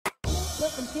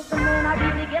looking, picking when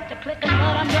I really get to clicking, but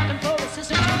I'm looking for a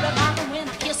sister to revive her when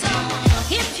I kiss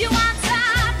her. If you want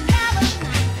some melody,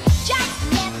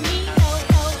 just let me know.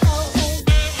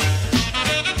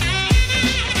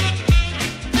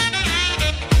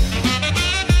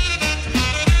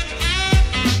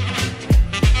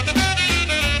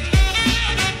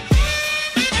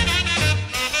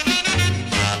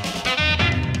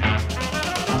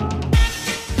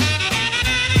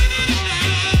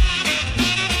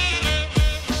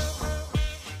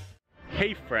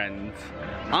 Hey friends,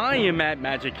 I am at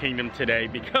Magic Kingdom today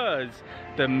because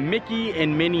the Mickey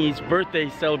and Minnie's birthday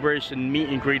celebration meet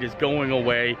and greet is going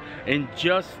away in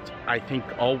just, I think,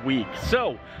 a week.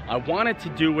 So I wanted to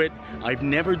do it. I've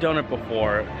never done it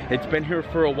before. It's been here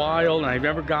for a while and I've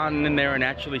never gotten in there and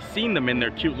actually seen them in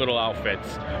their cute little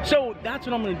outfits. So that's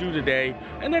what I'm gonna do today,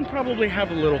 and then probably have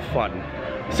a little fun.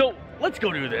 So let's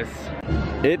go do this.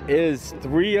 It is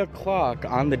 3 o'clock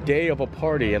on the day of a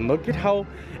party, and look at how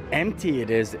empty it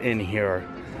is in here.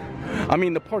 I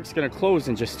mean, the park's gonna close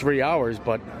in just 3 hours,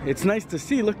 but it's nice to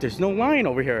see. Look, there's no line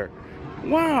over here.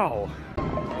 Wow.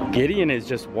 Gideon is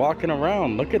just walking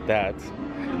around. Look at that.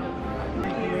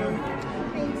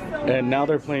 And now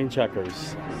they're playing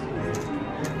checkers.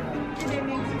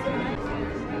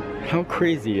 How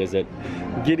crazy is it?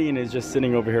 Gideon is just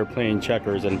sitting over here playing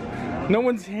checkers and no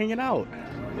one's hanging out.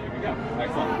 There we go.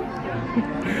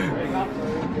 Excellent. There you go.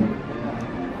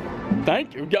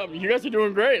 Thank you. You guys are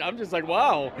doing great. I'm just like,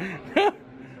 wow. That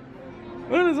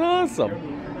is awesome.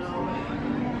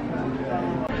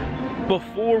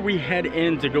 Before we head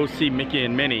in to go see Mickey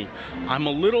and Minnie, I'm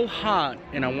a little hot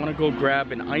and I want to go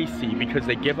grab an icy because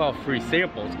they give out free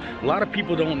samples. A lot of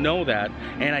people don't know that,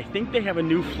 and I think they have a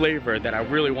new flavor that I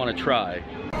really want to try.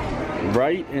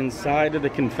 Right inside of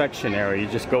the confectionery, you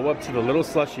just go up to the little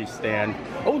slushie stand.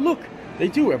 Oh look, they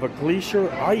do have a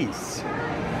glacier ice.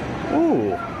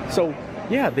 Ooh, so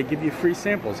yeah, they give you free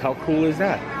samples. How cool is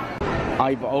that?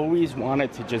 I've always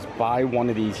wanted to just buy one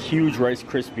of these huge Rice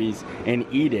Krispies and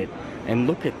eat it. And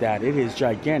look at that, it is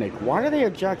gigantic. Why do they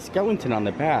have Jack Skellington on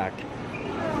the back?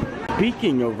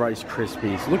 Speaking of Rice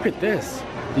Krispies, look at this.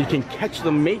 You can catch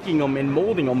them making them and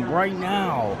molding them right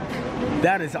now.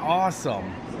 That is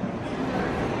awesome.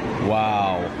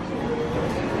 Wow.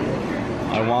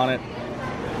 I want it.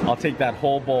 I'll take that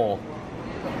whole bowl.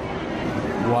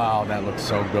 Wow, that looks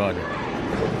so good.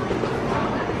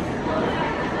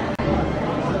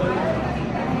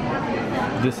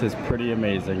 This is pretty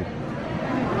amazing.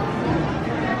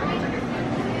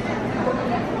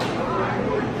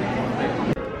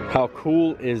 How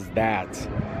cool is that?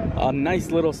 A nice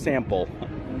little sample.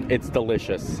 It's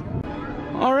delicious.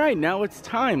 All right, now it's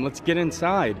time. Let's get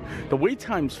inside. The wait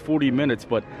time's 40 minutes,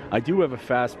 but I do have a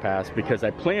fast pass because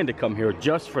I plan to come here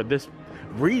just for this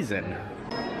reason.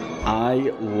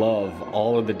 I love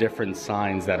all of the different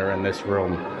signs that are in this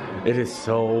room. It is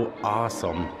so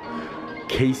awesome.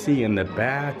 Casey and the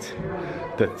Bat,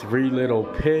 the 3 little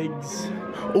pigs.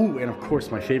 Oh, and of course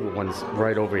my favorite one's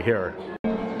right over here.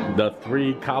 The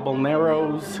 3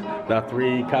 caballeros, the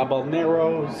 3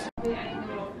 caballeros.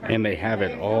 And they have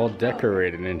it all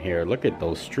decorated in here. Look at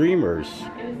those streamers.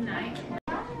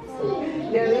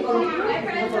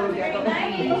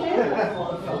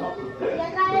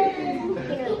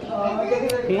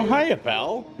 Well, hiya,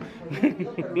 pal.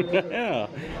 Yeah.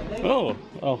 Oh,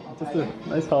 just a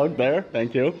nice hug there.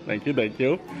 Thank you, thank you, thank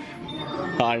you.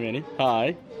 Hi, Minnie.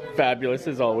 Hi. Fabulous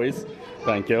as always.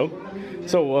 Thank you.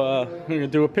 So, we're gonna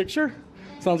do a picture?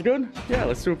 Sounds good? Yeah,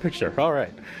 let's do a picture. All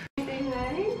right.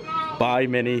 Bye,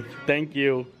 Minnie. Thank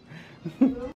you.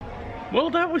 Well,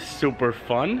 that was super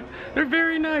fun. They're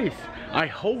very nice. I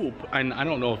hope, and I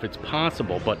don't know if it's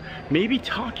possible, but maybe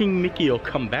Talking Mickey will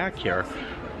come back here.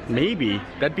 Maybe.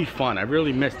 That'd be fun. I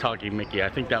really miss Talking Mickey. I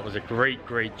think that was a great,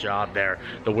 great job there.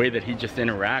 The way that he just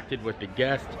interacted with the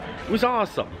guests. It was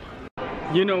awesome.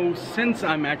 You know, since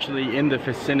I'm actually in the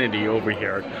vicinity over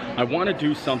here, I want to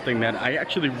do something that I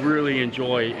actually really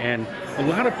enjoy and a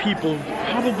lot of people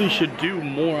probably should do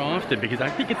more often because I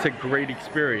think it's a great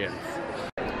experience.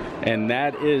 And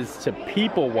that is to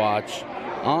people watch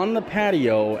on the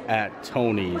patio at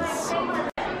Tony's.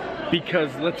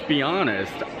 Because let's be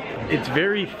honest, it's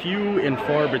very few and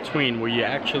far between where you're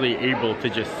actually able to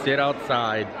just sit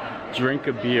outside, drink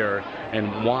a beer,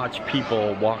 and watch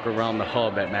people walk around the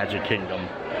hub at Magic Kingdom.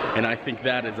 And I think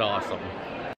that is awesome.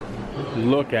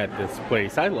 Look at this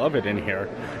place. I love it in here.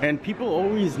 And people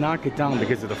always knock it down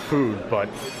because of the food, but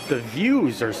the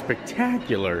views are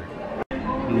spectacular.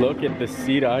 Look at the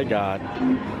seat I got.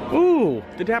 Ooh,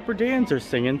 the Dapper Dans are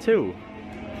singing too.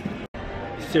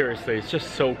 Seriously, it's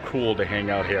just so cool to hang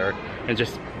out here and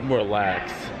just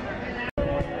relax.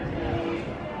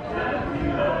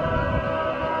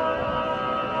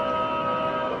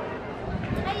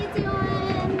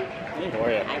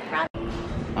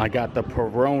 I got the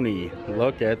Peroni.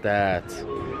 Look at that.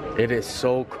 It is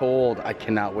so cold. I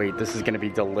cannot wait. This is gonna be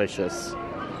delicious.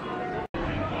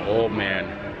 Oh man.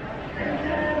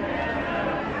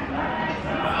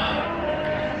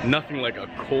 Nothing like a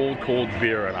cold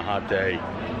beer on a hot day.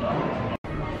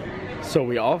 So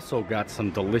we also got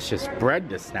some delicious bread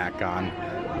to snack on.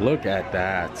 Look at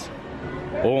that.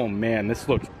 Oh man, this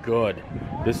looks good.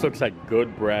 This looks like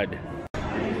good bread.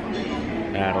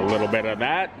 Add a little bit of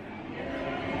that.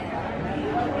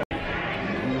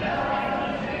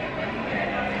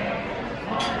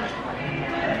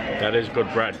 That is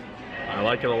good bread. I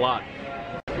like it a lot.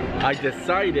 I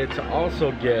decided to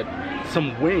also get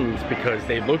some wings because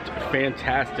they looked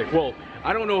fantastic. Well,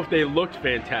 I don't know if they looked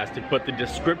fantastic, but the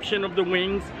description of the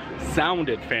wings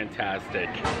sounded fantastic.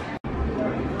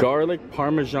 Garlic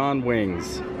Parmesan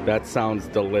wings. That sounds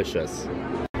delicious.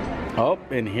 Oh,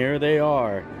 and here they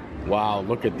are. Wow,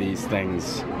 look at these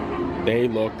things. They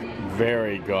look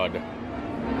very good.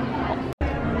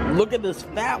 Look at this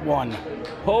fat one.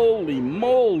 Holy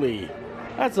moly.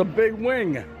 That's a big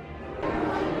wing.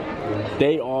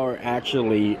 They are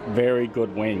actually very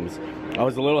good wings. I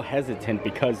was a little hesitant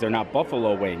because they're not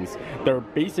buffalo wings. They're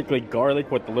basically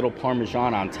garlic with a little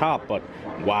Parmesan on top, but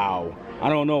wow. I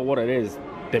don't know what it is.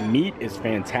 The meat is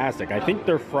fantastic. I think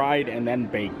they're fried and then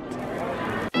baked.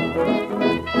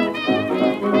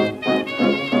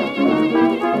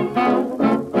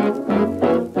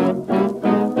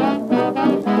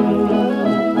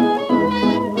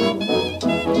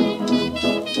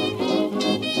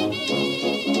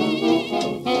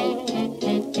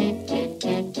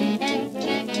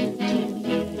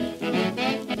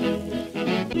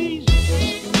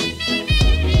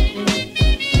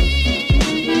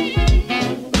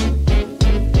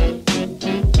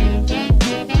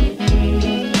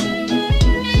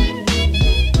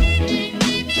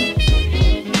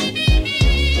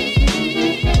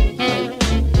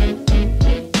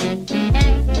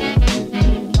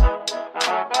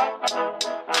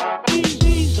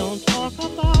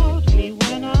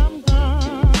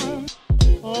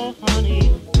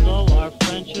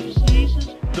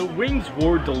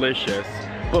 Delicious,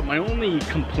 but my only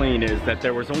complaint is that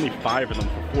there was only 5 of them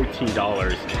for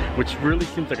 $14, which really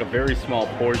seems like a very small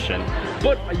portion.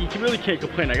 But you really can't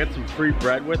complain. I got some free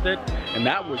bread with it, and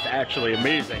that was actually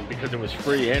amazing because it was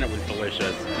free and it was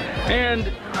delicious.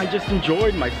 And I just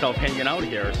enjoyed myself hanging out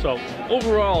here. So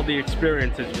overall, the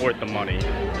experience is worth the money.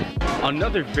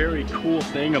 Another very cool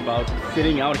thing about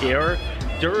sitting out here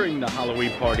during the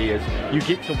Halloween party is you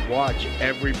get to watch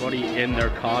everybody in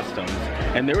their costumes,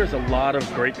 and there is a lot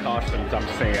of great costumes, I'm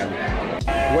saying.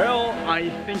 Well, I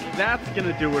think that's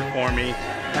gonna do it for me.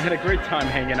 I had a great time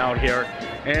hanging out here,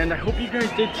 and I hope you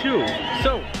guys did too.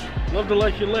 So, love the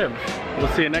life you live. We'll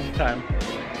see you next time.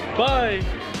 Bye!